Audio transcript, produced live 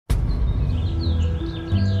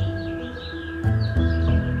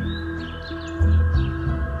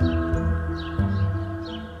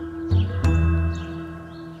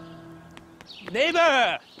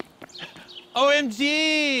neighbor!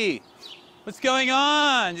 OMG! What's going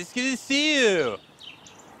on? It's good to see you.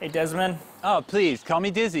 Hey, Desmond. Oh, please, call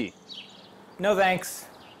me Dizzy. No thanks.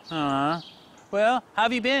 Well, how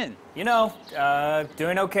have you been? You know,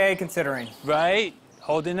 doing okay considering. Right?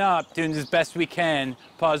 Holding up, doing as best we can.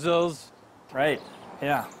 Puzzles. Right,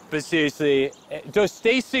 yeah. But seriously, just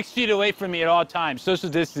stay 6 feet away from me at all times. Social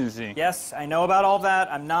distancing. Yes, I know about all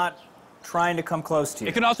that. I'm not trying to come close to you.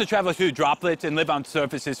 It can also travel through droplets and live on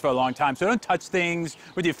surfaces for a long time. So don't touch things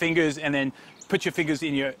with your fingers and then put your fingers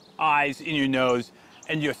in your eyes, in your nose,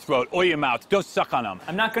 and your throat, or your mouth. Don't suck on them.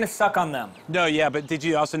 I'm not gonna suck on them. No, yeah, but did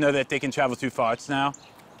you also know that they can travel through farts now?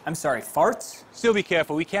 I'm sorry, farts? Still be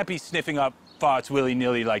careful. We can't be sniffing up farts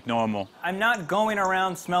willy-nilly like normal. I'm not going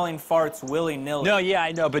around smelling farts willy-nilly. No, yeah,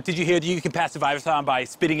 I know, but did you hear that you can pass the virus on by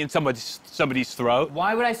spitting in somebody's throat?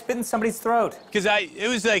 Why would I spit in somebody's throat? Because it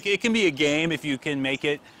was like, it can be a game if you can make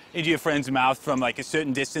it into your friend's mouth from like a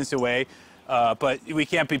certain distance away, but we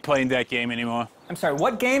can't be playing that game anymore. I'm sorry,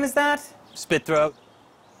 what game is that? Spit throat.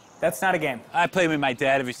 That's not a game. I play with my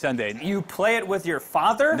dad every Sunday. You play it with your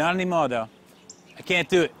father? Not anymore, though. I can't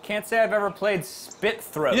do it. Can't say I've ever played spit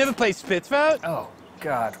throat. You never played spit throat? Oh,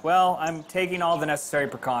 God. Well, I'm taking all the necessary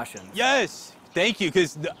precautions. Yes. Thank you,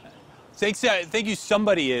 because thank you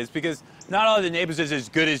somebody is, because not all the neighbors is as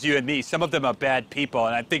good as you and me. Some of them are bad people,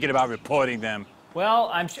 and I'm thinking about reporting them.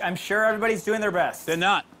 Well, I'm sure everybody's doing their best. They're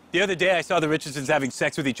not. The other day, I saw the Richardsons having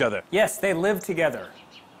sex with each other. Yes, they live together,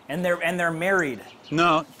 and they're married.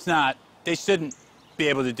 No, it's not. They shouldn't be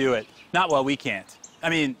able to do it. Not while we can't. I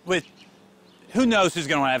mean, who knows who's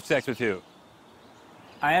gonna want to have sex with who?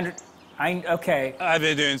 Okay. I've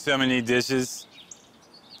been doing so many dishes.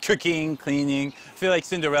 Cooking, cleaning. I feel like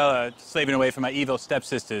Cinderella slaving away from my evil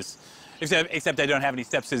stepsisters. Except I don't have any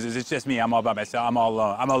stepsisters. It's just me. I'm all by myself. I'm all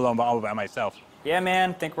alone. I'm alone all by myself. Yeah,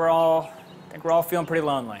 man. Think we're all feeling pretty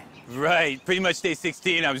lonely. Right. Pretty much day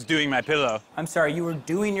 16, I was doing my pillow. I'm sorry, you were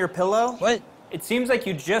doing your pillow? What? It seems like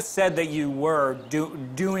you just said that you were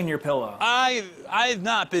doing your pillow. I've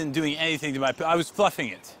not been doing anything to my pillow. I was fluffing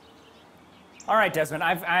it. All right, Desmond,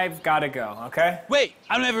 I've got to go, okay? Wait,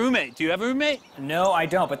 I don't have a roommate. Do you have a roommate? No, I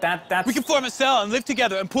don't, but that's... We can form a cell and live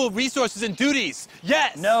together and pool resources and duties.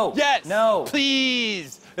 Yes! No. Yes! No.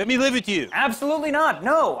 Please! Let me live with you. Absolutely not.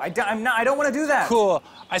 No, I don't want to do that. Cool.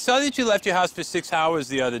 I saw that you left your house for 6 hours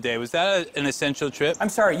the other day. Was that an essential trip? I'm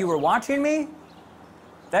sorry, you were watching me?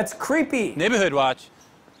 That's creepy. Neighborhood watch.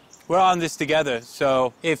 We're on this together,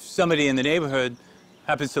 so if somebody in the neighborhood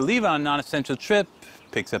happens to leave on a non-essential trip,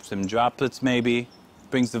 picks up some droplets maybe,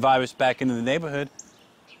 brings the virus back into the neighborhood,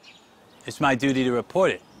 it's my duty to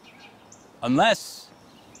report it. Unless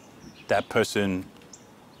that person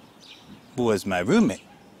was my roommate.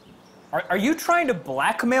 Are you trying to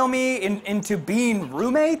blackmail me into being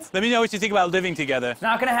roommates? Let me know what you think about living together. It's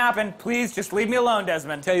not gonna happen. Please, just leave me alone,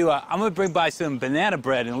 Desmond. Tell you what, I'm gonna bring by some banana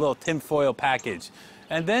bread in a little tinfoil package.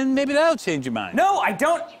 And then maybe that'll change your mind. No, I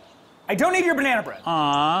don't need your banana bread.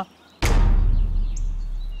 Aww.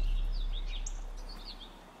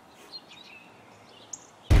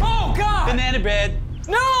 Oh, God! Banana bread.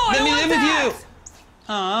 No, I Let don't me want live that! with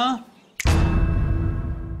you. Aww.